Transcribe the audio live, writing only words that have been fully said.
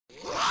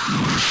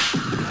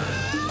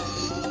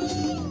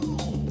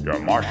Your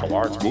martial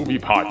arts movie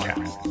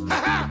podcast.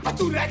 I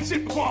threw that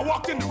shit before I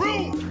walked in the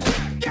room.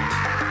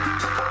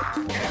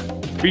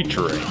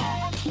 Featuring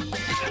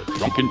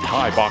drunken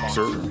Thai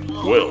boxer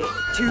Will.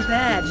 Too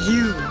bad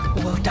you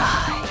will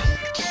die.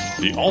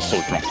 The also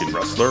drunken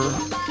wrestler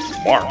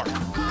Mark.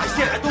 I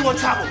said I don't want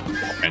trouble.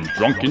 And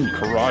drunken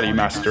karate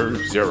master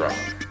Zero.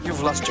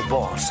 You've lost your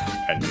balls.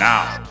 And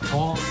now,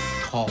 Call.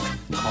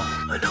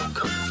 I know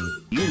Kung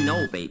Fu. You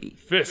know, baby.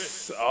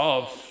 Fists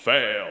of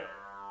Fail.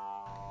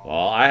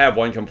 Well, I have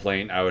one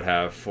complaint I would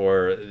have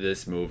for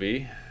this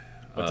movie.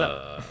 What's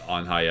up?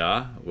 On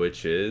Haya,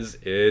 which is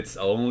it's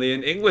only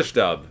an English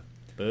dub.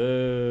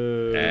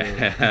 Boo.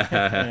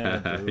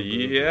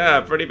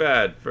 Yeah, pretty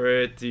bad.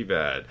 Pretty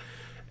bad.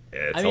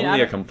 It's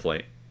only a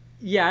complaint.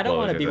 Yeah, I don't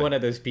Well, want to be okay. one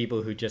of those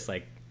people who just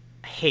like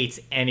hates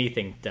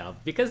anything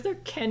dubbed, because there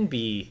can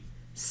be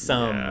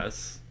some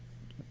Yes.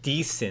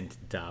 decent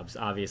dubs.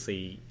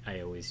 Obviously,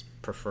 I always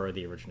prefer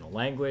the original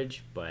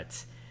language,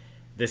 but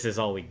this is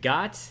all we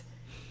got,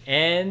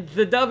 and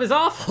the dub is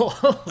awful.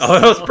 Oh,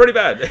 that was pretty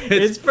bad.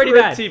 It's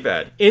pretty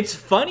bad. It's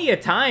funny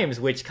at times,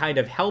 which kind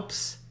of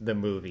helps the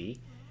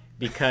movie,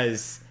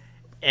 because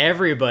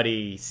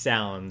everybody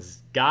sounds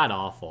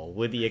god-awful,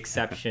 with the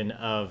exception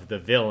of the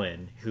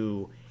villain,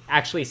 who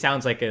actually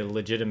sounds like a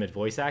legitimate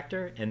voice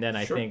actor. And then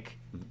I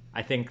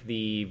think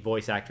the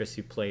voice actress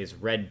who plays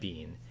Red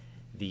Bean,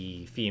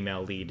 the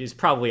female lead, is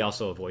probably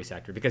also a voice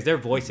actor, because their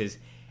voices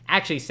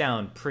actually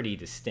sound pretty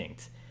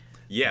distinct.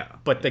 Yeah.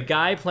 But the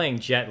guy playing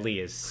Jet Li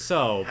is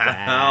so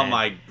bad. Oh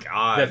my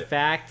god. The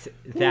fact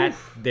that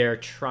they're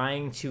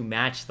trying to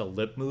match the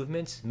lip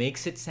movements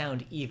makes it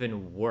sound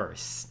even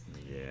worse.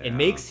 Yeah. It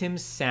makes him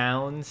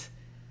sound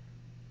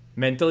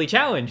mentally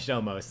challenged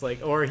almost, like,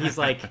 or he's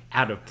like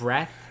out of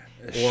breath,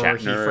 or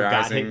he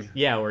forgot his,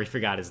 Shatnerizing. or he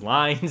forgot his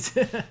lines.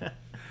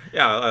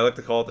 Yeah, I like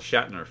to call it the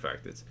Shatner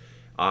effect.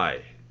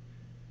 I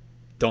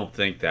don't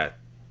think that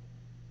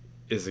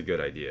is a good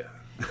idea.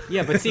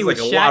 Yeah, but see, It's with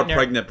like a Shatner, lot of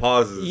pregnant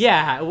pauses.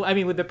 yeah, I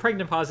mean, with the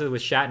pregnant pauses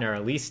with Shatner,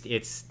 at least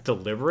it's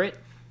deliberate.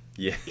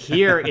 Yeah.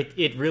 Here,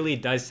 it really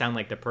does sound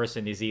like the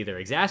person is either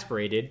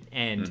exasperated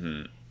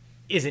and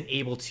isn't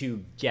able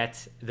to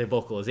get the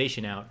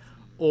vocalization out,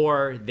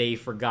 or they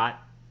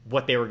forgot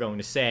what they were going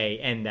to say,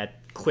 and that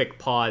quick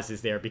pause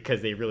is there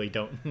because they really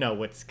don't know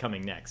what's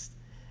coming next.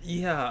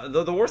 Yeah,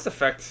 the worst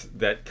effect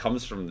that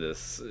comes from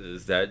this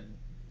is that...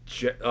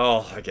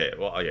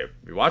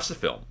 We watched the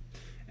film,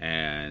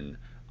 and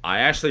I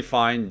actually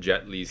find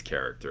Jet Li's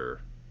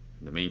character,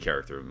 the main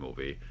character of the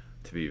movie,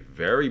 to be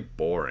very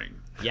boring.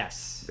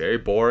 Yes. Very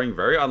boring,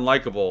 very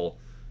unlikable,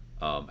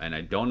 and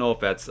I don't know if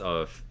that's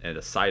a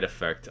side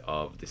effect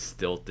of the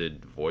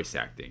stilted voice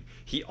acting.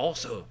 He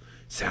also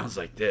sounds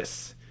like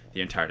this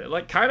the entire time,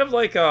 like kind of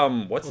like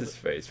what's his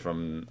face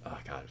from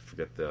I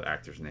forget the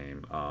actor's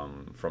name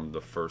from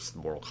the first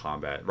Mortal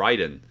Kombat,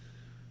 Raiden,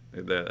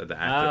 the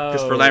actor,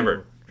 Christopher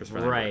Lambert.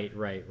 Right.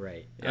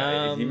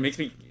 Yeah, he makes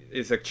me.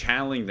 It's like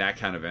channeling that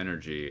kind of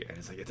energy, and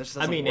it's like it just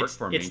doesn't work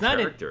for a main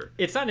character.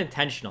 It's not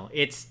intentional.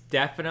 It's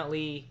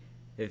definitely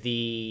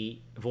the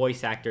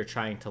voice actor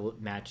trying to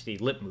match the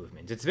lip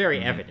movements. It's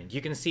very evident.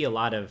 You can see a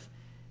lot of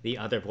the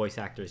other voice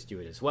actors do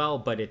it as well,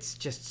 but it's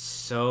just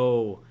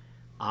so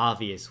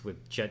obvious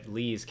with Jet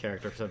Li's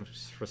character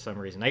for some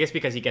reason. I guess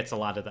because he gets a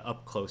lot of the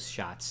up close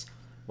shots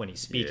when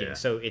he's speaking, Yeah.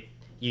 so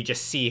you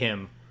just see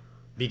him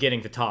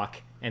beginning to talk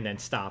and then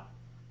stop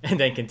and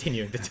then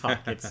continuing to talk.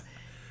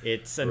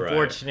 It's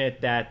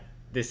unfortunate that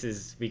this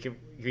is we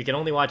can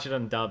only watch it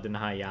undubbed in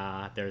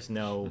Haya. There's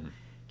no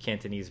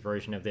Cantonese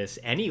version of this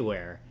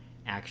anywhere,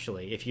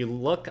 actually. If you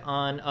look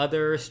on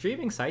other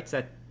streaming sites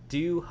that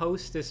do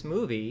host this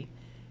movie,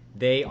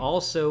 they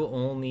also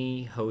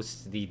only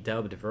host the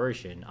dubbed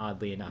version,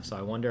 oddly enough. So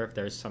I wonder if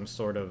there's some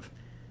sort of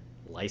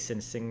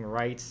licensing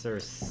rights or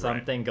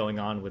something going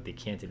on with the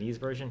Cantonese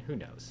version. Who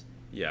knows?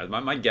 Yeah,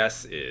 my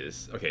guess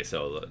is okay.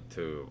 So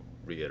to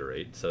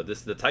reiterate, so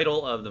the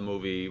title of the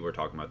movie we're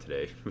talking about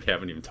today, we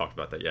haven't even talked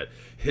about that yet,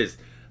 is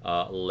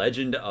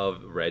Legend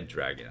of Red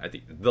Dragon. I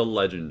think The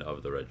Legend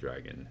of the Red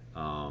Dragon.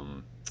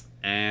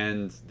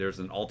 And there's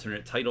an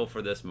alternate title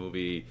for this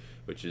movie,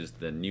 which is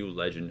The New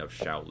Legend of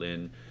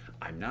Shaolin.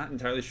 I'm not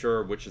entirely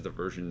sure which is the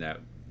version that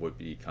would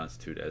be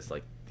constituted as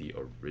like the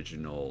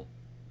original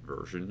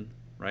version,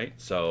 right?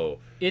 So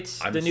it's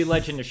The New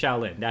Legend of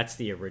Shaolin. That's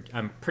the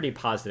I'm pretty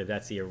positive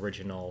that's the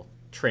original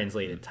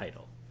translated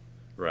title.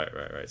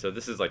 Right. So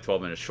this is like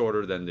 12 minutes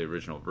shorter than the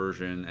original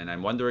version, and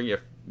I'm wondering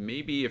if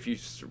maybe if you...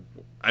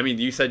 I mean,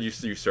 you said you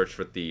searched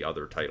for the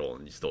other title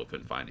and you still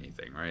couldn't find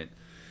anything, right?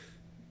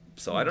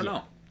 So I don't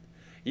know.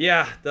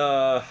 Yeah,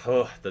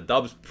 the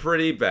dub's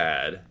pretty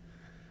bad,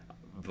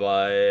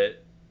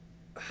 but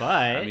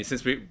I mean,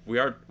 since we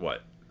are...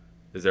 What?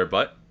 Is there a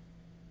but?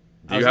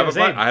 Do you have a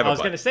but? I have a but. I was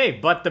going to say,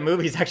 but the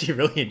movie's actually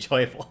really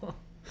enjoyable.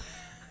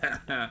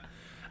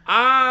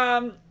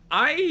 I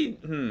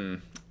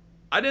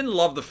didn't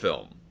love the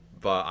film,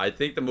 but I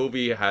think the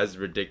movie has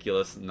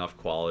ridiculous enough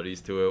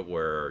qualities to it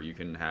where you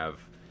can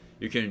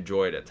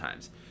enjoy it at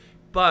times.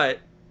 But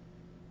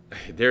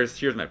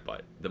here's my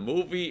but. The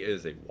movie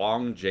is a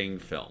Wong Jing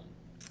film.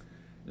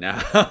 Now,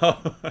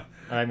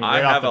 I mean,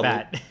 right off the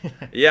bat.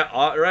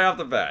 Right off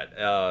the bat.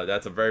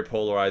 That's a very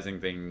polarizing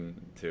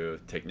thing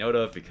to take note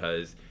of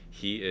because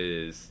he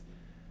is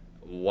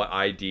what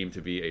I deem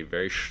to be a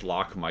very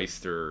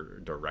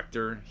schlockmeister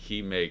director.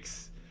 He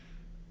makes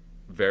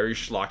very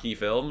schlocky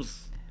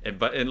films,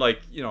 and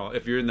like, you know,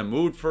 if you're in the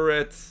mood for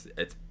it,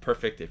 it's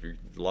perfect. If you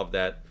love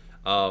that,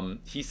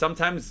 he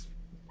sometimes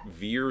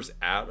veers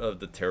out of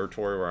the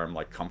territory where I'm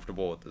like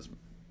comfortable with this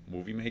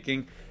movie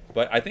making,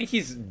 but I think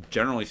he's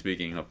generally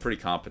speaking a pretty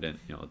competent,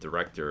 you know,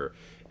 director.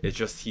 It's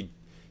just he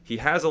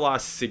has a lot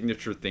of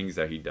signature things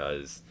that he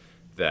does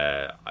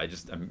that I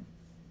just that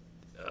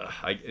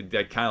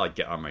kind of like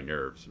get on my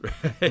nerves,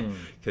 right?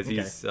 Because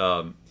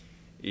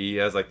he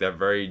has like that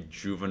very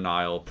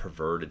juvenile,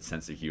 perverted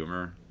sense of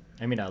humor.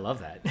 I mean, I love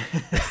that.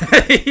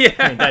 Yeah,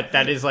 I mean,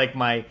 that is like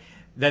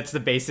that's the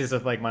basis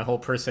of like my whole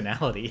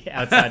personality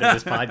outside of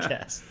this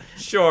podcast.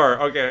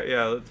 Sure. Okay.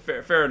 Yeah.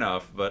 Fair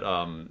enough. But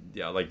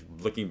yeah, like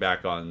looking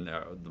back on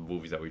the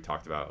movies that we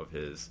talked about of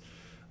his,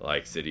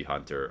 like City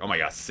Hunter. Oh my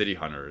God, City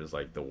Hunter is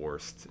like the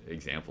worst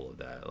example of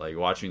that. Like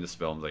watching this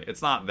film, like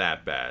it's not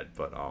that bad,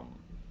 but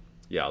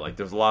yeah, like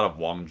there's a lot of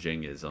Wong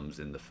Jing-isms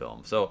in the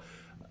film. So,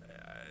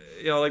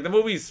 you know, like the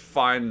movie's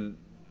fine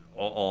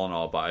all in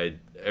all, but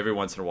every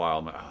once in a while,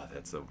 I'm like, oh,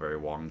 that's a very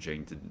Wong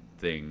Jing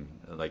thing.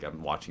 Like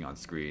I'm watching on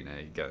screen, and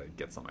it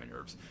gets on my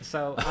nerves.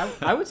 So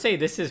I would say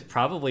this is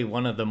probably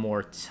one of the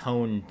more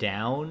toned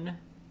down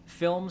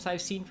films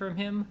I've seen from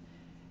him,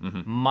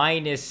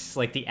 minus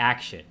like the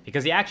action,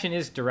 because the action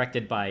is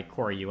directed by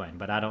Corey Yuen,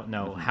 but I don't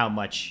know how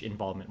much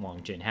involvement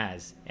Wong Jing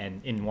has.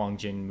 And in Wong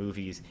Jing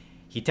movies,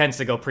 he tends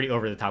to go pretty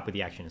over the top with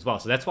the action as well.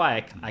 So that's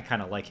why I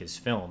kind of like his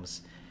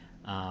films.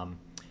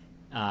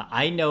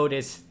 I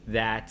noticed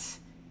that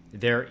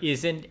there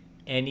isn't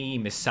any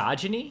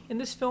misogyny in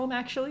this film,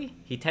 actually.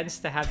 He tends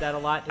to have that a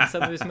lot in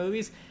some of his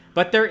movies.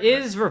 But there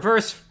is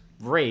reverse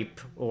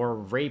rape or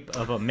rape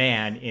of a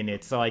man in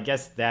it, so I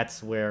guess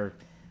that's where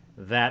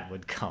that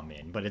would come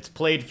in. But it's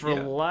played for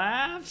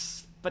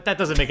laughs, but that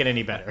doesn't make it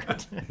any better.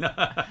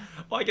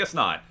 Well, I guess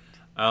not.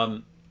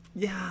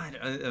 Yeah,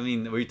 I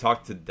mean, we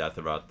talked to death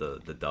about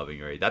the dubbing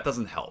rate. That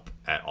doesn't help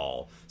at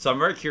all. So I'm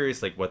very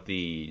curious, like,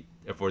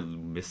 if we're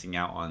missing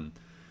out on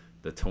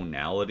the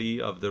tonality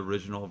of the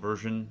original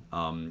version.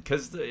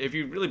 Because if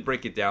you really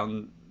break it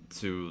down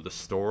to the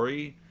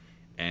story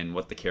and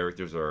what the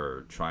characters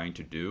are trying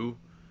to do,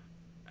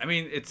 I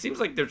mean, it seems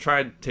like they're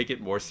trying to take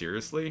it more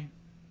seriously.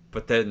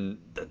 But then,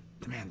 the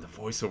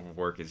voiceover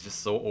work is just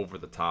so over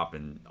the top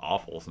and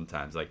awful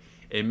sometimes. Like,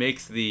 it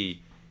makes the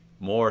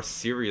more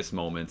serious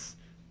moments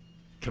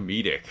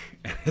comedic.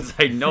 It's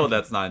like, no,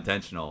 that's not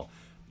intentional,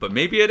 but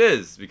maybe it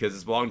is because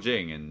it's Wong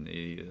Jing,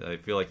 and I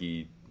feel like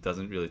he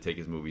doesn't really take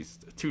his movies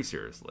too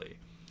seriously.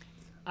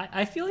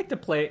 I feel like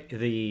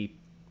the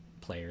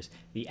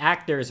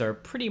actors are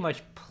pretty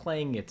much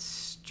playing it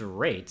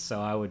straight. So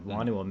I would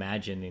want to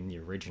imagine in the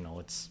original,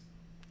 it's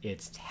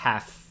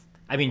half.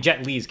 I mean,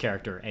 Jet Li's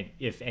character,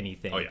 if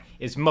anything,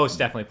 is most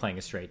definitely playing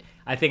it straight.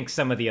 I think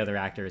some of the other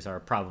actors are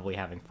probably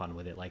having fun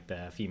with it, like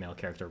the female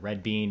character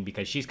Red Bean,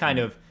 because she's kind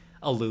of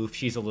aloof.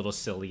 She's a little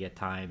silly at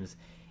times.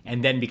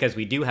 And then because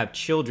we do have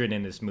children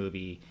in this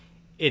movie,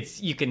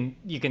 you can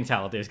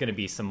tell there's going to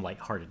be some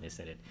lightheartedness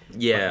in it.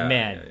 Yeah. But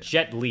man,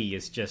 Jet Li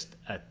is just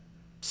a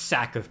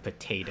sack of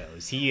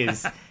potatoes. He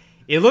is.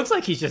 It looks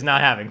like he's just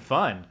not having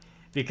fun.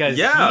 Because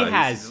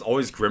he's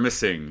always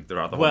grimacing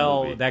throughout the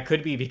whole movie. Well, that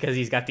could be because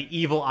he's got the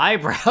evil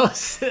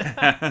eyebrows.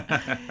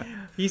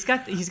 He's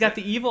got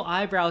the evil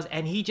eyebrows,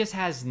 and he just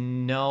has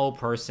no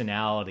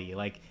personality.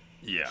 Like,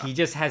 he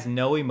just has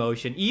no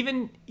emotion.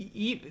 Even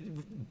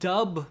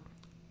dub,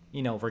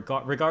 you know,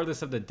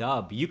 regardless of the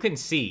dub, you can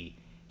see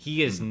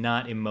he is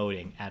not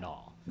emoting at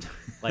all.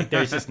 Like,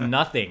 there's just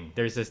nothing.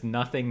 There's just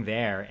nothing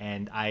there,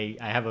 and I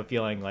have a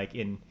feeling like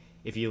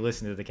if you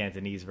listen to the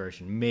Cantonese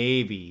version,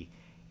 maybe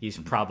he's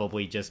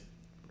probably just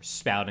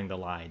spouting the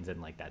lines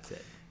and like that's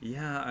it.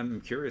 Yeah, I'm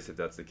curious if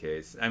that's the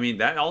case. I mean,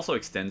 that also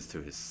extends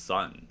to his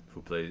son,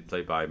 who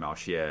played by Mao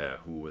Xie,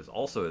 who was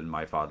also in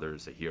My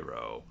Father's a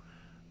Hero.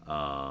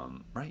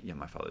 Right? Yeah,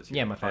 My Father's a Hero.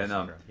 Yeah, My Father's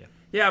a Hero. Yeah.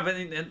 Yeah, but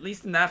at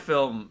least in that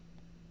film,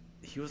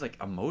 he was like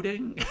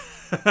emoting.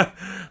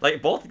 Like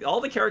all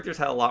the characters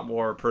had a lot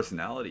more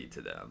personality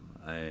to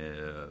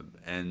them,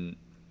 and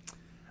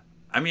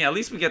I mean, at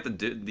least we get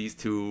these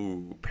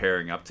two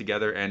pairing up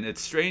together, and it's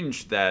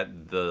strange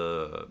that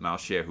the Mao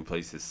Xie, who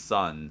plays his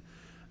son,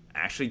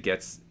 actually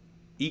gets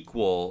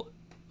equal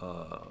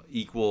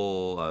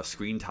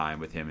screen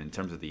time with him in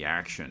terms of the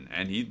action,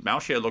 and Mao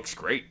Xie looks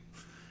great.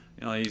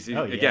 You know,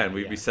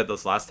 we said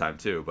this last time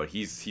too, but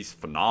he's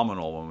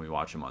phenomenal when we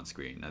watch him on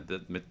screen.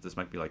 This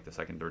might be like the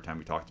second, third time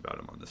we talked about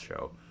him on this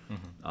show,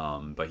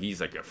 but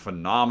he's like a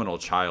phenomenal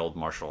child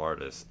martial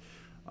artist.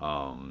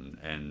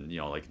 And you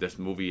know, like this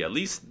movie at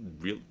least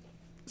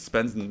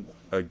spends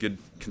a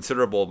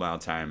considerable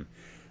amount of time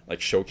like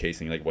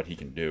showcasing like what he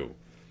can do,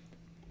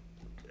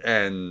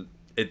 and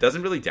it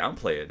doesn't really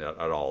downplay it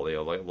at all. You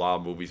know, like a lot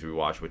of movies we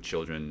watch with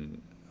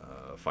children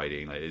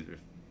fighting. Like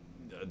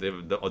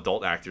the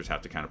adult actors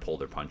have to kind of pull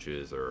their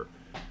punches or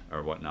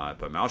whatnot.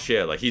 But Mao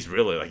Xie, like he's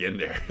really like in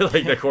there.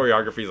 Like the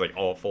choreography is like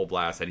all full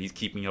blast, and he's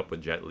keeping up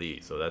with Jet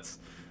Li. So that's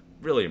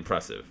really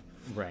impressive.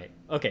 Right.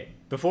 Okay.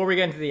 Before we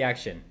get into the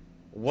action,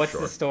 what's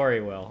Sure. the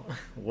story, Will?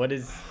 What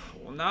is?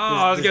 Well, no,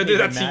 I was does gonna do it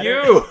that to matter?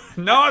 you.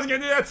 No, I was gonna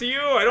do that to you.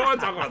 I don't want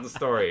to talk about the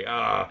story.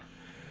 All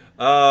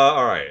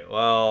right.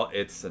 Well,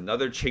 it's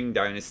another Qing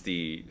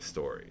Dynasty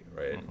story,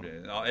 right?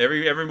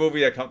 Every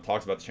movie that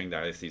talks about the Qing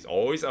Dynasty is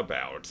always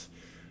about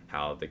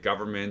how the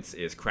government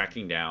is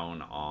cracking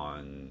down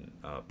on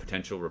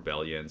potential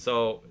rebellion.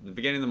 So, in the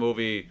beginning of the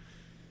movie,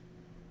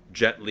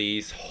 Jet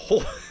Li's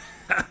whole...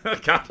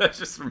 God, I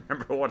just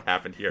remember what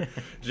happened here.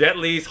 Jet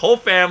Li's whole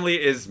family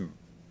is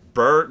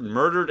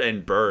murdered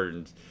and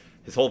burned.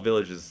 His whole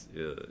village is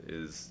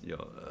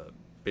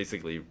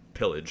basically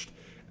pillaged.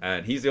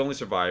 And he's the only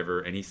survivor,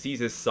 and he sees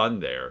his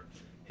son there,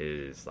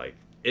 his like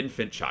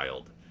infant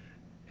child.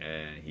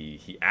 And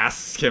he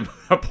asks him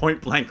a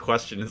point-blank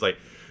question. It's like,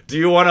 do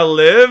you want to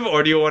live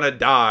or do you want to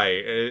die?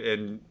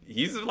 And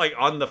he's like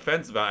on the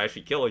fence about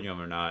actually killing him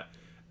or not.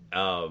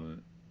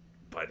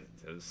 But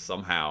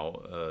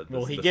somehow,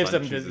 Well, he gives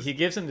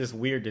him this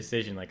weird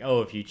decision, like,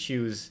 oh, if you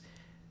choose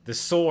the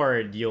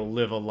sword, you'll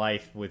live a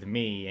life with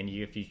me, and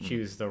if you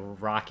choose the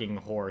rocking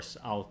horse,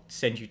 I'll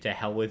send you to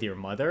hell with your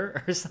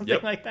mother, or something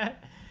like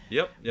that.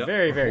 Yep.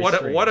 Very, very what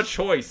strange. what a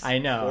choice. I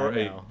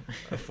know.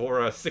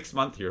 For a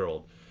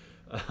 6-month-year-old.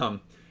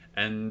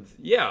 And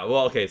yeah,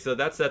 well, okay, so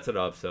that sets it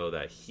up so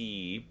that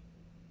he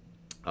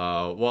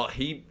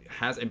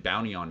has a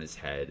bounty on his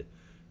head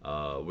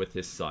with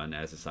his son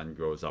as his son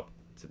grows up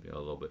to be a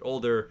little bit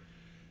older.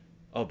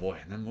 Oh boy,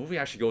 and the movie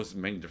actually goes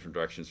in many different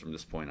directions from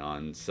this point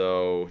on.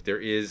 So there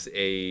is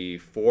a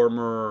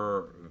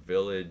former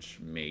village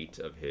mate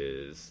of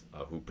his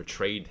who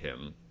betrayed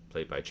him,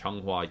 played by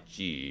Changhua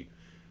Ji.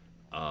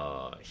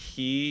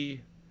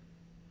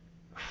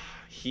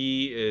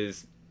 He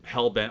is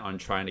hell-bent on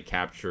trying to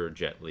capture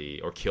Jet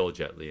Li or kill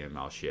Jet Li and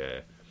Mao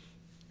Xie.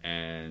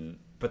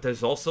 But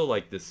there's also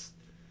like this...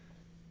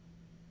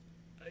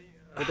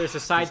 But there's a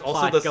side There's also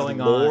plot this going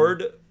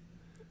lord. on.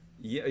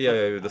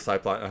 Yeah, the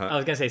side plot. I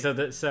was gonna say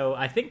so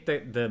I think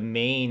the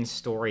main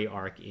story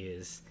arc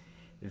is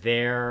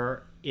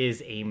there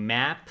is a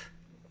map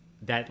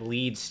that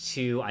leads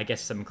to, I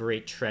guess, some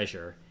great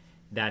treasure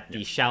that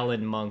the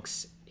Shaolin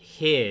monks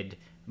hid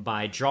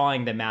by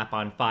drawing the map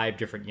on 5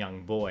 different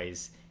young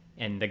boys,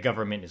 and the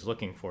government is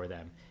looking for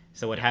them.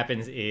 So what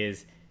happens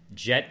is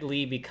Jet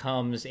Li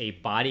becomes a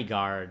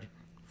bodyguard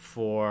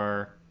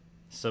for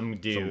some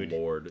dude,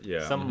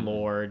 some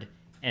lord,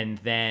 and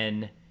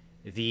then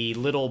the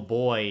little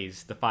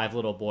boys, the 5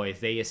 little boys,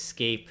 they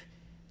escape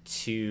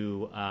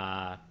to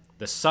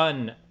the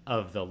son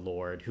of the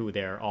lord, who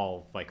they're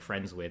all like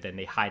friends with, and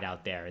they hide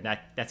out there. And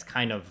that's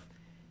kind of,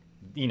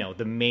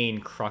 the main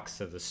crux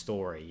of the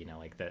story.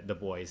 Like the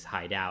boys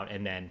hide out,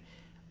 and then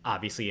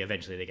obviously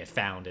eventually they get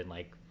found, and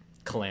like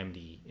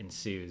calamity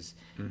ensues.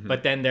 Mm-hmm.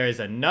 But then there's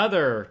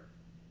another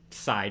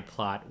side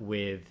plot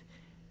with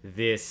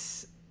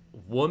this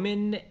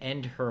woman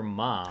and her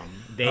mom.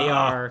 They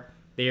are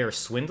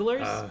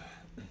swindlers.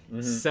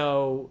 Mm-hmm.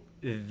 So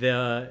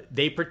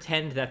they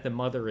pretend that the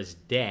mother is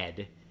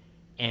dead,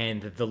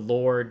 and the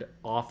Lord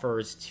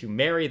offers to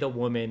marry the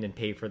woman and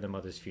pay for the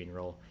mother's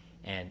funeral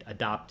and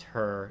adopt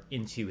her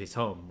into his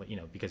home,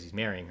 because he's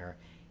marrying her.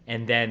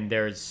 And then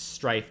there's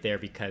strife there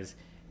because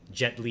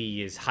Jet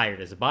Li is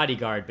hired as a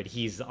bodyguard, but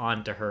he's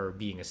on to her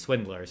being a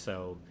swindler.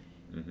 So,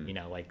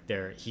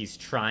 he's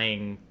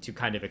trying to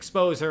kind of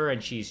expose her,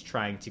 and she's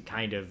trying to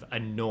kind of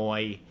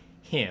annoy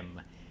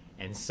him.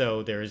 And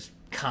so there's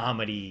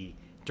comedy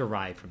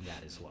derived from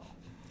that as well.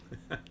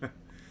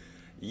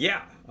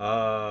 Yeah.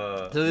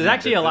 So there's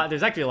actually a lot.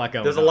 There's actually a lot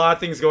going. There's on. a lot of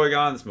things going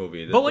on in this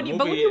movie. But when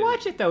you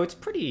watch it, though, it's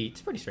pretty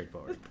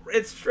straightforward.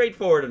 It's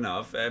straightforward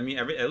enough. I mean,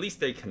 at least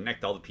they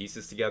connect all the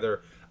pieces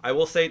together. I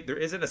will say there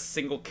isn't a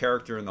single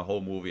character in the whole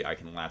movie I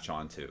can latch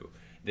on to.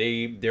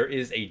 There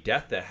is a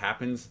death that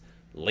happens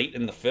late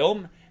in the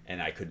film,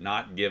 and I could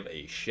not give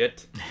a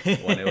shit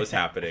when it was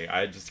happening.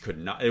 I just could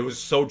not. It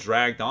was so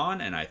dragged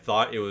on, and I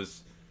thought it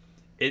was.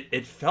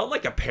 It felt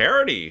like a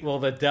parody. Well,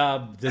 the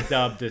dub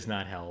does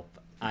not help.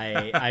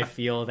 I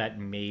feel that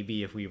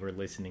maybe if we were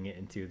listening it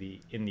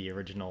in the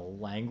original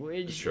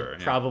language, it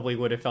probably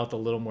would have felt a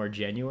little more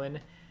genuine.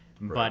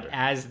 But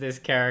as this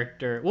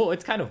character, well,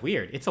 it's kind of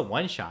weird. It's a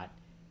one shot.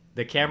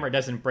 The camera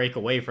doesn't break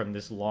away from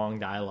this long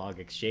dialogue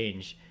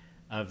exchange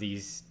of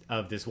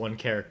this one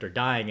character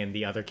dying and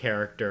the other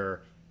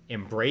character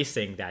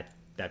embracing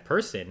that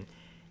person.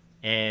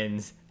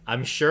 And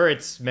I'm sure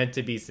it's meant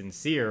to be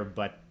sincere,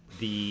 but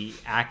the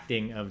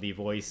acting of the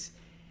voice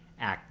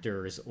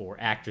actors or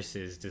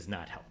actresses does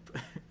not help.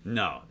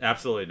 No,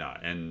 absolutely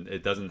not. And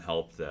it doesn't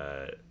help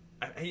that...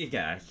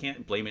 Again, I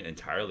can't blame it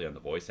entirely on the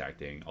voice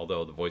acting,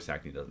 although the voice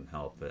acting doesn't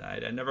help. But I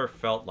never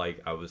felt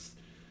like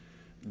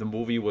the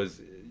movie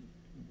was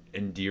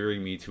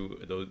endearing me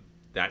to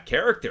that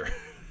character.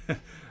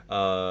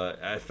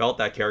 I felt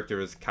that character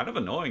was kind of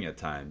annoying at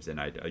times, and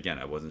I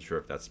wasn't sure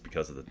if that's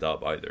because of the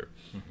dub either.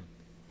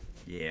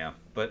 Yeah,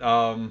 but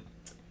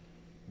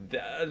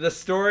the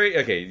story.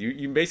 Okay,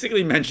 you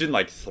basically mentioned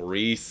like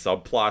 3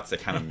 subplots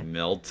that kind of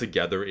meld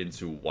together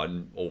into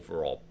one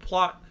overall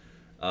plot.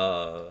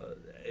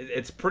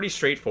 It's pretty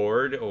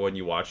straightforward when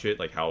you watch it,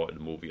 like how the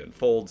movie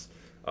unfolds.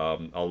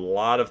 A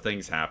lot of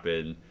things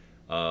happen.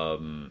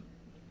 But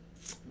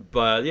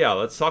yeah,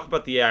 let's talk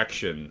about the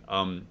action.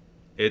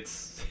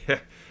 It's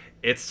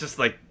it's just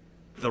like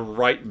the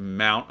right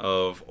amount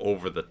of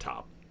over the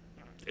top.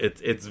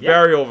 It's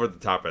very over the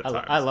top at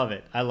times. I love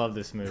it. I love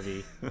this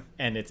movie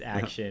and its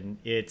action.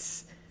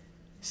 It's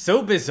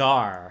so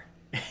bizarre.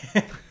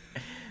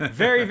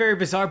 Very, very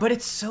bizarre, but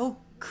it's so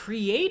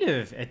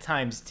creative at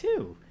times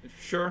too.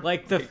 Sure.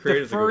 Like the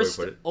first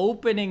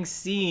opening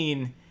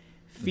scene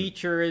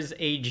features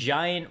a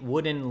giant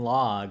wooden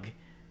log,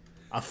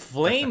 a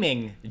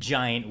flaming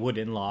giant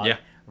wooden log,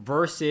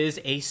 versus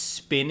a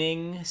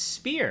spinning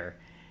spear.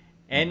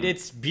 And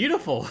it's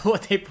beautiful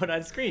what they put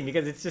on screen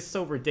because it's just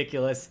so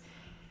ridiculous.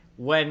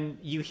 When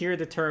you hear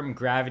the term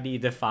gravity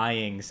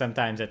defying,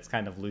 sometimes it's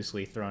kind of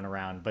loosely thrown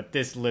around, but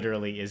this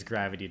literally is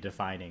gravity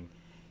defying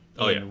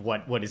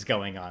what is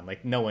going on.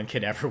 Like, no one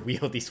could ever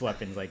wield these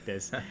weapons like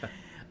this.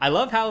 I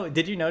love how,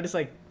 did you notice,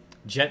 like,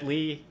 Jet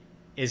Li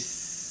is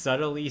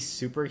subtly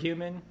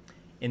superhuman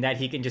in that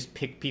he can just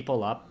pick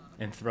people up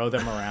and throw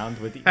them around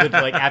with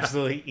like,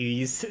 absolute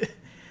ease.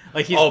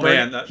 Like,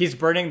 he's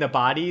burning the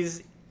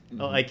bodies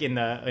like in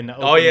the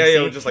opening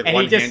scene. Just like and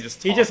one hand just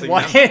tossing them.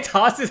 one hand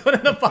tosses one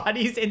of the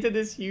bodies into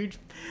this huge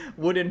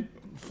wooden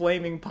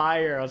flaming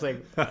pyre. I was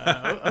like,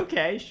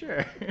 okay,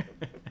 sure.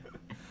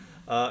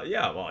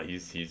 Well,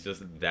 he's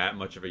just that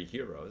much of a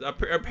hero.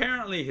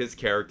 Apparently, his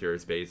character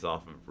is based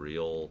off of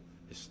real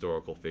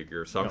historical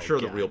figures, so I'm sure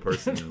the real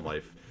person in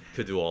life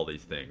could do all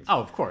these things.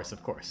 Oh, of course.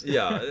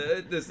 Yeah,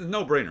 this is a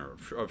no-brainer,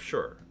 of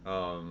sure.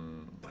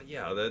 But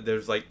yeah,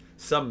 there's like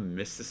some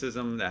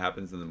mysticism that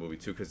happens in the movie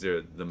too, because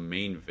the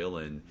main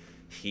villain,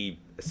 he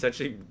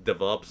essentially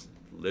develops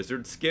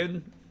lizard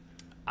skin.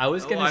 I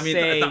was gonna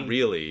say, not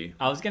really.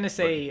 I was gonna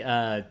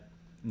say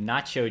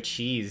nacho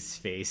cheese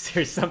face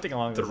or something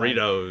along those lines.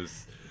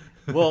 Doritos.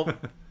 Well,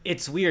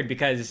 it's weird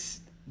because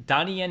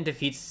Jet Li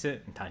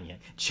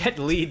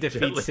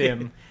defeats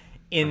him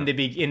in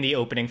the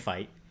opening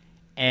fight,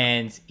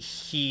 and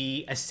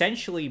he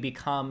essentially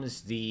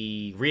becomes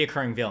the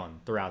reoccurring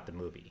villain throughout the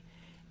movie.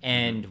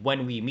 And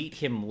when we meet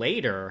him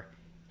later,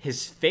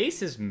 his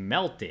face is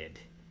melted,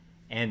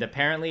 and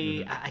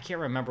apparently I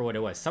can't remember what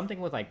it was.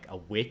 Something with like a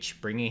witch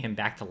bringing him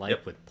back to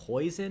life with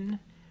poison.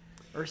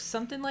 Or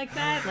something like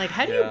that. Like,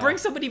 how do you bring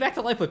somebody back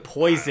to life with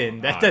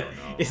poison? I don't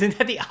know. Isn't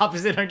that the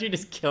opposite? Aren't you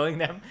just killing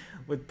them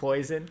with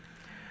poison?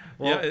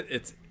 Well,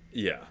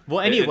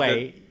 Well,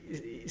 anyway,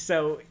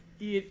 so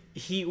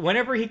he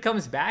whenever he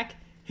comes back,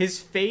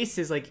 his face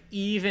is like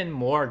even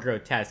more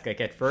grotesque.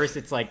 Like at first,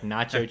 it's like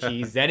nacho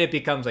cheese, then it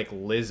becomes like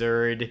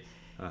lizard,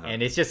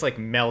 and it's just like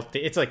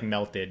melted. It's like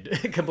melted,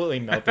 completely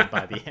melted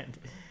by the end.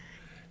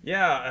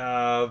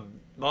 Yeah,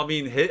 well, I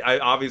mean,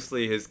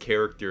 obviously his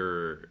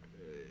character.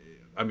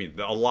 I mean,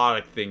 a lot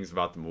of things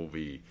about the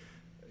movie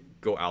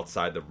go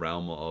outside the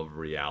realm of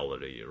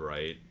reality,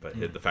 right?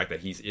 But the fact that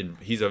he's an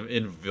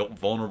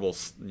invulnerable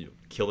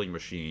killing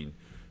machine,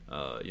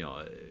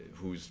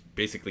 who's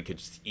basically could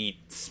just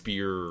eat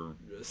spear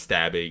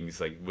stabbings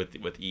like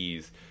with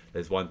ease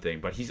is one thing.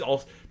 But he's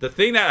also the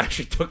thing that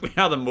actually took me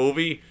out of the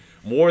movie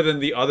more than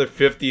the other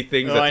 50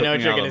 things that took me out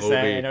of the movie.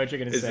 I know what you're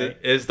gonna say.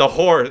 Is the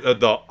horse,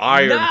 the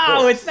iron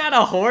horse. No, it's not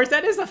a horse.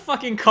 That is a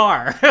fucking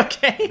car,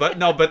 okay? But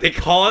they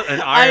call it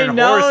an iron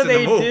horse in the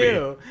movie. I know they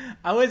do.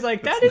 I was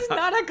like, that is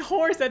not a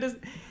horse. That is...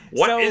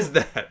 What is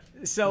that?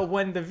 So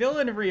when the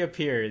villain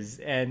reappears,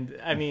 and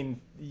I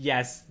mean,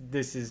 yes,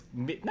 this is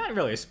not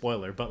really a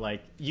spoiler, but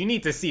like, you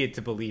need to see it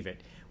to believe it.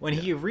 When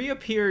he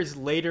reappears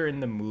later in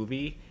the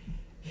movie,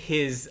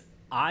 his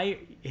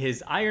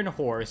iron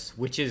horse,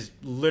 which is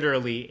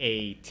literally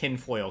a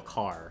tinfoil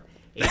car,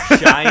 a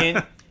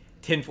giant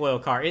tinfoil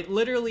car, it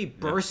literally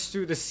bursts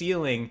through the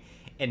ceiling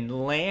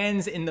and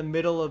lands in the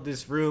middle of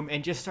this room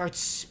and just starts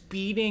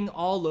speeding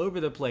all over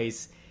the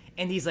place.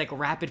 And these like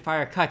rapid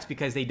fire cuts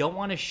because they don't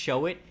want to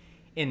show it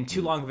in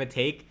too long of a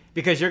take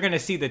because you're going to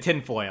see the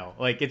tinfoil.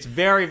 Like, it's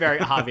very, very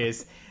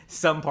obvious.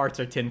 Some parts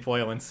are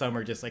tinfoil and some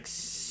are just like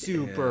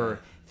super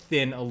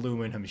thin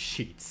aluminum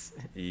sheets.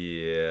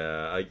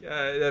 Yeah,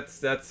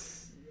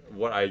 that's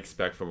what I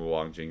expect from a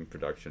Wong Jing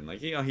production. Like,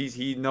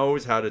 he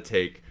knows how to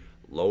take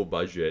low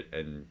budget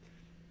and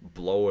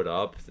blow it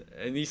up,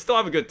 and you still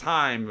have a good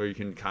time where you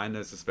can kind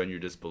of suspend your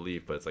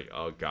disbelief. But it's like,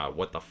 oh god,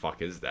 what the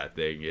fuck is that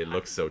thing? It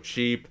looks so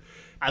cheap.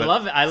 I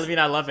love it. I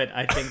love it.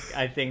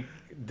 I think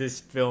this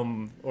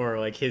film, or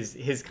like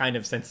his kind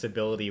of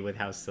sensibility with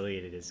how silly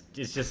it is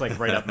just like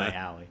right up my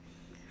alley.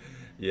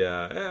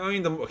 Yeah, I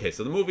mean,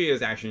 so the movie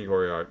is actually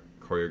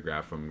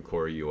choreographed from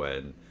Corey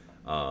Yuen.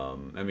 I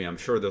mean, I'm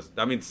sure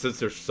since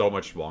there's so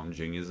much Wong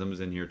Jing-isms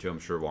in here too, I'm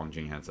sure Wong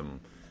Jing had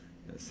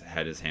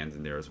his hands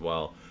in there as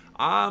well.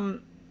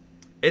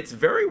 It's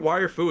very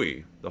wire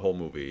fooey, the whole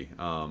movie.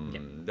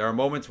 There are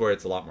moments where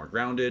it's a lot more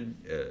grounded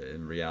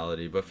in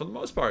reality, but for the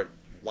most part,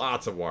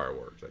 lots of wire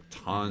work, like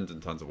tons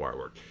and tons of wire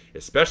work.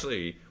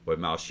 Especially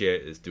when Mao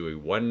Xie is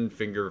doing one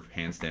finger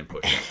handstand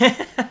push-ups.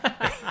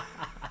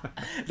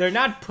 They're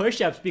not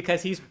push-ups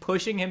because he's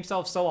pushing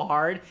himself so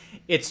hard,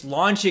 it's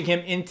launching him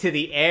into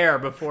the air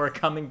before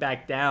coming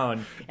back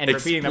down and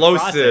repeating the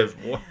process.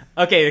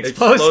 Okay,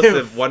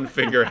 explosive one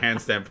finger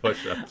handstand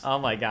push-ups. Oh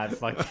my god,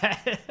 fuck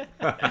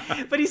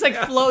that. But he's like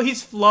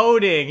he's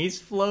floating. He's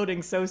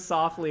floating so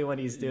softly when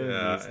he's doing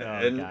these. Oh,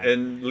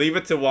 and leave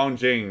it to Wong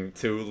Jing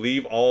to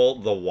leave all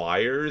the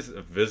wires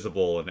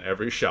visible in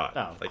every shot.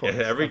 Oh, like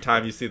every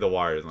time you see the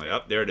wires, I'm like,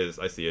 oh, there it is.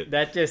 I see it.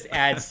 That just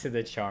adds to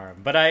the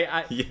charm. But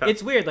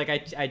it's weird. Like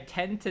I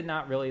tend to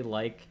not really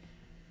like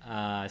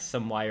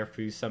some wire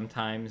fu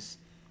sometimes.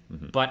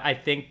 But I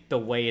think the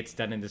way it's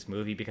done in this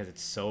movie, because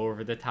it's so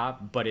over the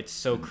top, but it's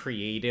so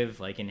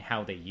creative, like in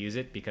how they use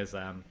it. Because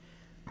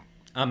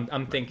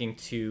I'm thinking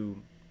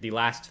to the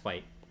last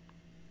fight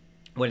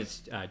when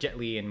it's Jet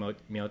Li and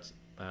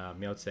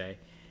Miao-Tse,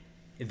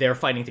 they're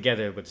fighting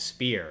together with a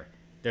spear.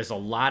 There's a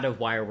lot of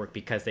wire work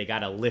because they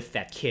gotta lift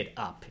that kid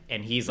up,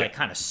 and he's like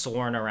kind of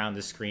soaring around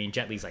the screen.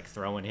 Jet Li's like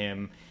throwing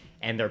him,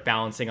 and they're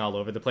bouncing all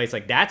over the place.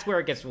 Like that's where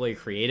it gets really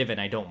creative, and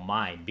I don't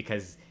mind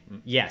because.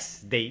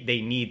 Yes, they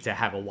need to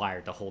have a wire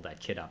to hold that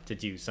kid up to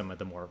do some of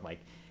the more like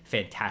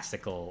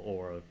fantastical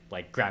or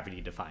like gravity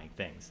defying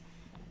things.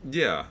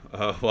 Yeah,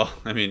 well,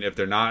 I mean, if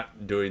they're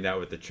not doing that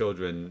with the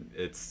children,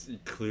 it's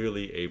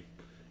clearly a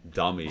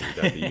dummy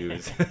that they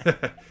use,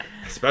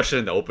 especially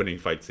in the opening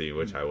fight scene,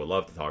 which I would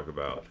love to talk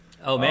about.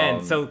 Oh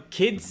man, so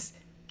kids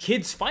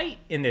fight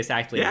in this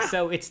actually. Yeah.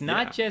 So it's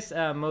not just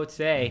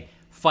Mo-Tse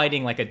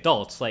fighting like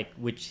adults, like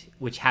which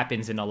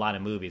happens in a lot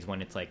of movies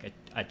when it's like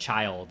a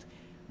child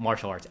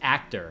martial arts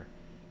actor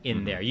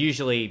in there,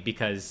 usually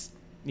because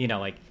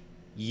like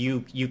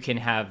you can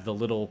have the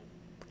little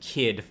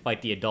kid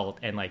fight the adult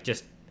and like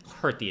just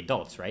hurt the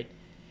adults, right?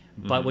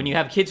 But when you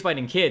have kids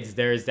fighting kids,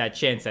 there's that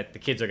chance that the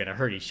kids are going to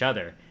hurt each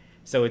other.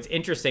 So it's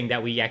interesting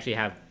that we actually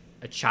have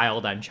a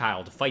child on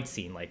child fight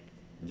scene, like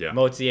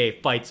Mo-Tse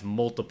fights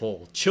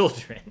multiple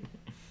children.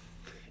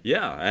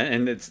 Yeah,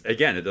 and it's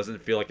again, it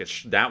doesn't feel like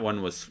that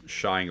one was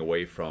shying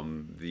away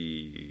from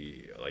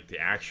the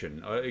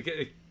action.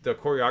 The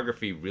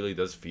choreography really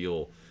does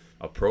feel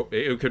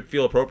appropriate. It could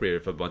feel appropriate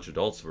if a bunch of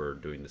adults were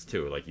doing this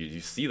too. Like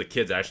you see the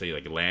kids actually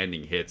like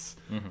landing hits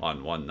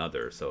on one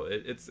another, so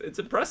it's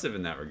impressive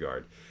in that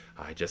regard.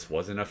 I just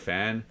wasn't a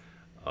fan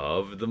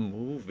of the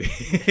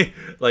movie,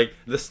 like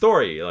the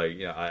story.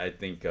 Like I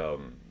think.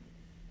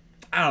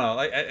 I don't know.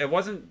 Like I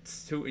wasn't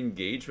too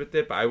engaged with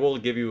it, but I will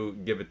give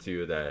it to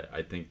you that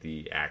I think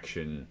the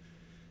action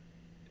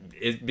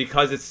is,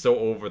 because it's so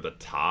over the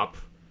top,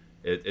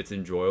 it's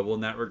enjoyable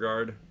in that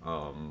regard.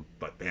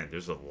 But man,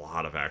 there's a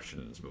lot of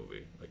action in this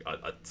movie, like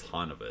a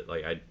ton of it.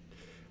 Like I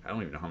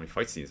don't even know how many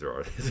fight scenes there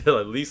are. There's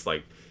at least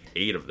like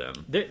 8 of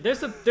them.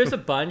 There's a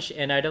bunch,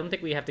 and I don't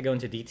think we have to go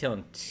into detail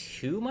in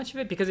too much of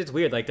it because it's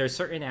weird. Like there's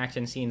certain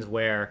action scenes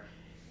where,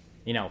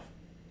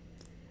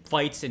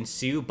 fights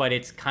ensue, but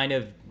it's kind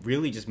of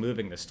really just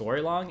moving the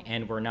story along,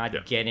 and we're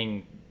not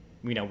getting,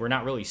 we're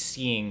not really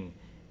seeing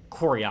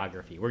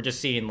choreography. We're just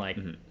seeing like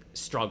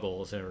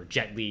struggles, or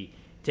Jet Li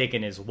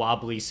taking his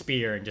wobbly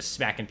spear and just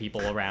smacking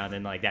people around,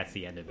 and like that's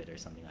the end of it or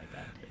something like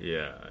that.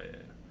 Yeah.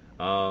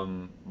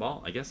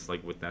 Well, I guess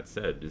like with that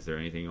said, is there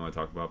anything you want to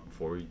talk about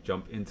before we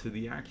jump into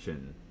the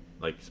action,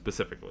 like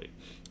specifically?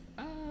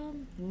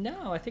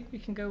 No, I think we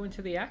can go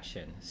into the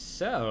action.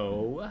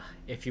 So,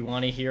 if you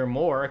want to hear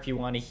more, if you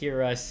want to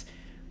hear us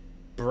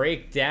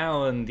break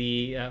down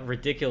the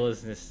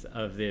ridiculousness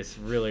of this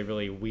really,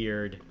 really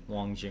weird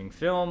Wong Jing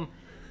film,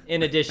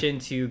 in addition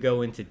to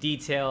go into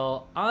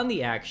detail on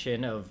the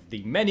action of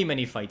the many,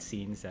 many fight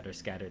scenes that are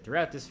scattered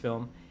throughout this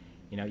film,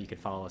 you can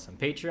follow us on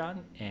Patreon,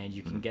 and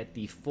you can get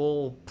the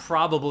full,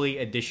 probably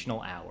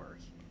additional hour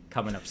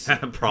coming up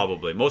soon.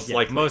 Probably. Most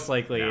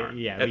likely,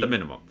 yeah. At the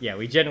minimum. Yeah,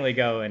 we generally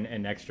go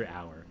an extra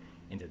hour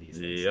into these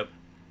things. Yep.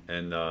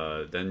 And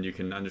then you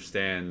can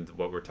understand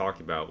what we're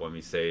talking about when we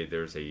say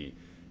there's a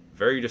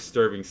very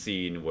disturbing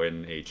scene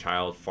when a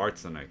child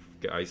farts on a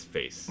guy's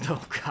face.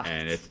 Oh, God.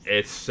 And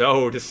it's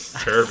so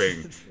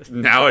disturbing.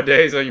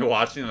 Nowadays, when you're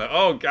watching, like,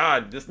 oh,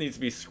 God, this needs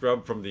to be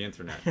scrubbed from the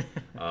internet.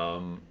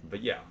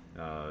 But yeah,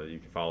 you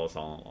can follow us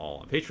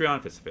all on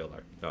Patreon, Fist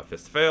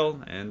to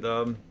Fail. And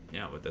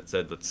with that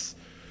said, let's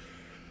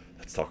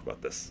talk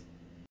about this.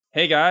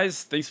 Hey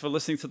guys, thanks for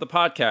listening to the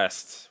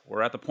podcast.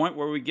 We're at the point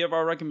where we give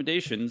our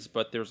recommendations,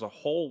 but there's a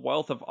whole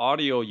wealth of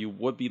audio you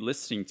would be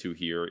listening to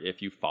here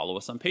if you follow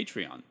us on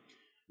Patreon.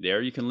 There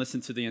you can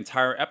listen to the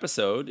entire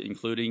episode,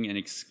 including an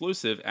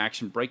exclusive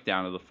action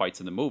breakdown of the fights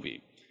in the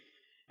movie.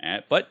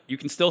 But you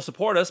can still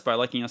support us by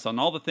liking us on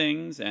all the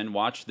things and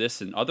watch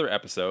this and other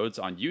episodes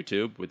on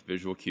YouTube with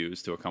visual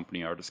cues to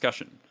accompany our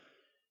discussion.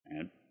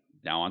 And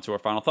now on to our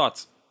final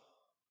thoughts.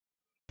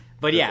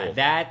 But yeah,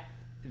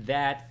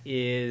 that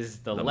is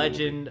the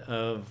Legend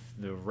of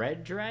the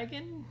Red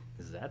Dragon.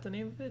 Is that the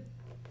name of it?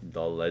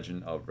 The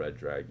Legend of Red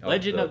Dragon.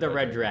 Legend of the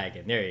Red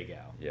Dragon. There you go.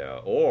 Yeah,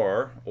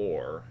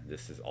 or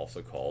this is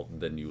also called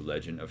The New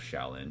Legend of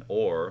Shaolin,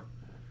 or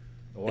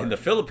in the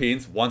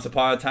Philippines, Once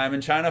Upon a Time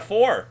in China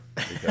 4.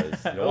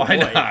 Because why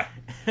not?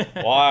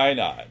 Why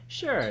not?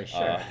 Sure.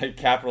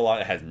 Capital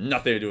it has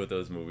nothing to do with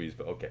those movies,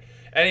 but okay.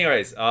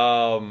 Anyways,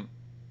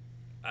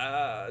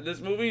 this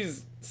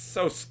movie's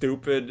so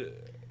stupid.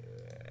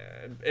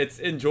 It's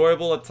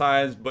enjoyable at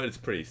times, but it's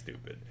pretty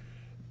stupid.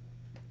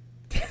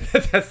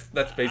 that's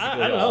basically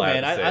I don't know, all I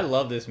man. have to say. I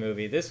love this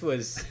movie. This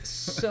was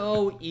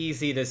so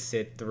easy to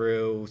sit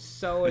through,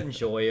 so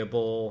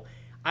enjoyable.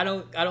 I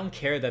don't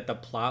care that the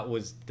plot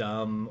was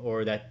dumb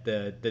or that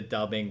the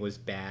dubbing was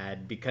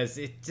bad, because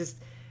it just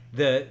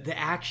the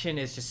action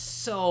is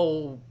just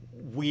so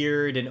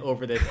weird and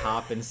over the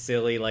top and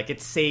silly. Like it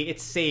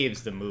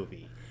saves the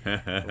movie.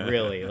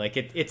 Really. Like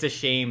it's a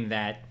shame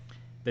that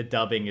the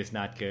dubbing is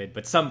not good,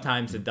 but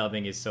sometimes the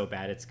dubbing is so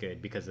bad it's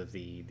good because of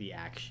the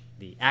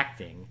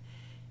acting.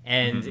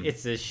 And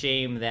it's a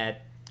shame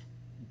that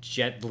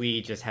Jet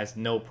Li just has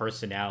no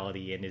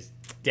personality and is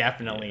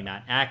definitely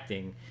not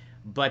acting.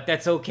 But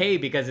that's okay,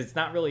 because it's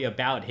not really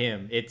about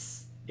him.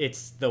 It's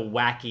the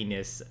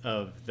wackiness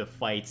of the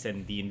fights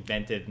and the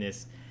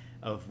inventiveness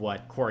of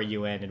what Corey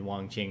Yuen and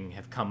Wong Jing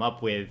have come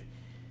up with,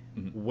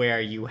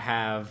 where you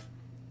have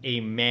a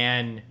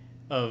man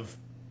of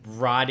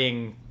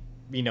rotting,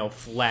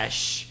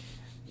 flesh,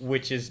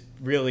 which is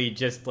really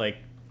just like,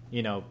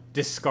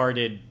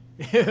 discarded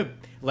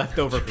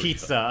leftover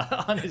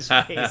pizza on his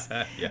face,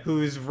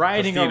 who's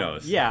riding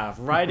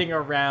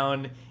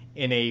around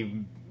in a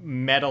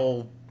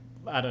metal,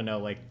 I don't know,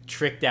 like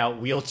tricked out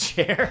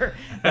wheelchair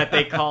that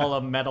they call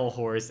a metal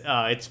horse.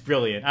 It's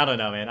brilliant. I don't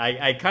know, man.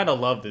 I kind of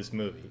love this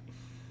movie.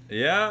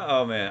 Yeah.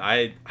 Oh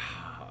man,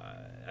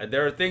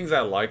 there are things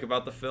I like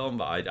about the film,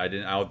 but I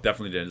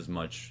definitely didn't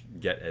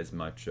get as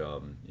much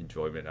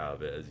enjoyment out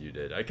of it as you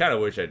did. I kind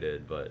of wish I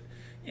did, but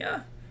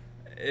yeah,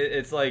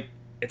 it's like,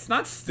 it's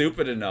not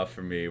stupid enough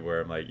for me where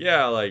I'm like,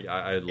 yeah, like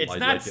I it's like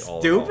not it all.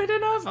 stupid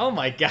enough. Oh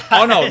my god.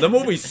 Oh no, the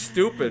movie's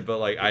stupid, but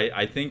like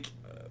I think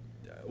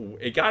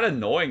it got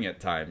annoying at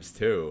times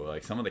too.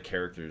 Like some of the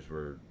characters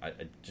were, I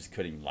just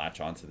couldn't latch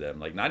onto them.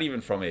 Like not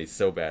even from a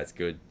so bad it's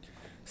good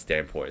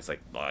standpoint. It's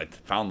like I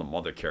found the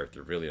mother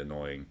character really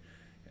annoying,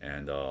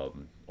 and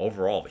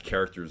overall the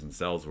characters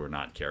themselves were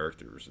not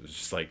characters. It was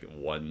just like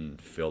one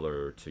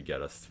filler to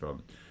get us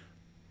from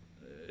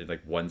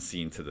like one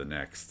scene to the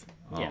next.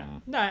 Yeah.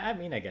 No, I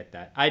mean, I get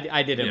that.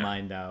 I didn't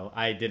mind, though.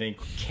 I didn't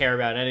care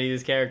about any of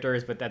these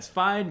characters, but that's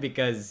fine,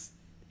 because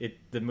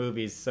the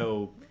movie's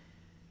so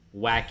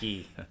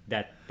wacky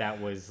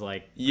that was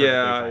like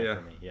yeah.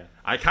 for me. Yeah.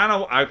 I kind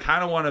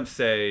of want to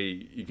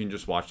say you can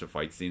just watch the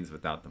fight scenes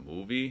without the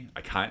movie.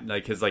 I kind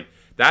like, cuz like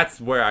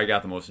that's where I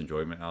got the most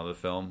enjoyment out of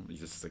the film. It's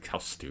just like how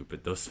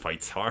stupid those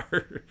fights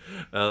are.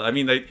 I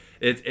mean, like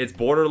it's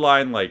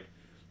borderline like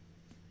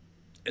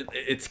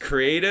it's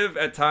creative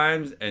at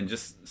times and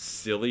just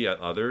silly at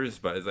others,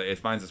 but it's like, it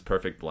finds this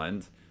perfect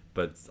blend.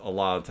 But a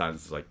lot of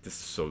times it's like, this is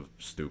so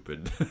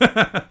stupid.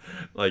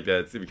 Like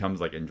that, it becomes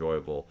like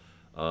enjoyable.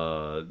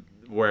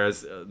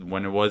 Whereas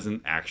when it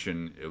wasn't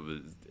action,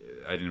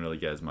 I didn't really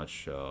get as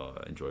much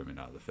enjoyment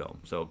out of the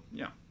film. So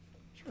yeah,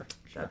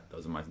 sure.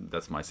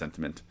 That's my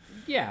sentiment.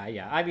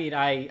 Yeah. I mean,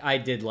 I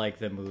did like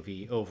the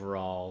movie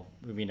overall.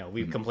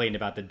 We've complained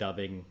about the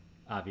dubbing,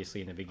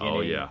 obviously, in the beginning. Oh,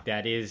 yeah.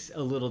 That is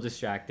a little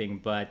distracting,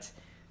 but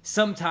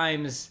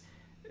sometimes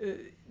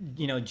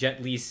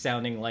Jet Li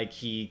sounding like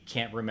he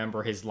can't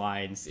remember his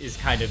lines is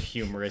kind of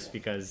humorous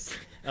because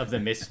of the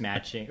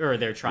mismatching, or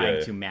they're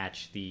trying to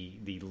match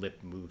the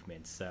lip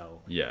movements.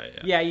 So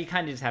yeah, you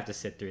kind of just have to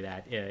sit through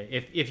that.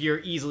 If you're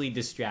easily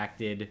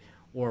distracted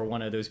or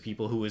one of those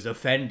people who is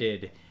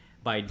offended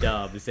by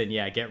dubs, then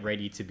yeah, get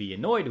ready to be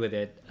annoyed with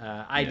it.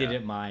 I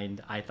didn't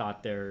mind. I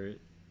thought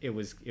it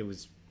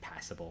was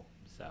passable.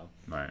 So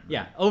right.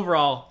 Yeah,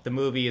 overall the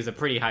movie is a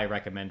pretty high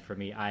recommend for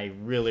me. I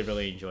really,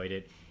 really enjoyed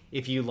it.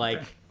 If you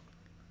like,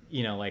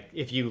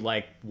 if you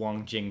like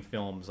Wong Jing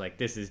films, like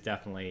this is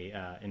definitely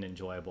an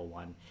enjoyable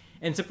one.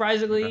 And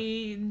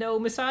surprisingly, no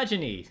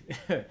misogyny.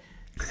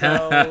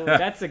 So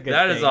that's a good thing.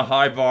 That is a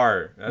high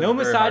bar. That's no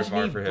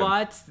misogyny,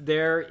 but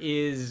there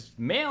is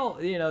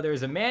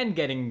there's a man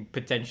getting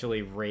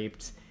potentially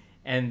raped,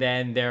 and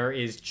then there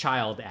is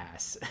child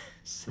ass.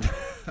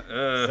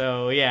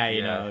 So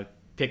yeah,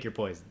 pick your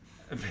poison.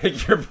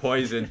 Pick your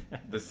poison.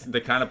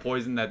 The kind of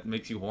poison that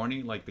makes you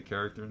horny, like the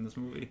character in this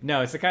movie. No,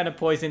 it's the kind of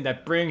poison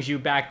that brings you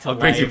back to life.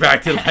 Brings you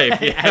back to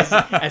life,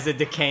 yeah. as a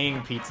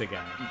decaying pizza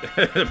guy.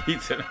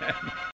 Pizza man.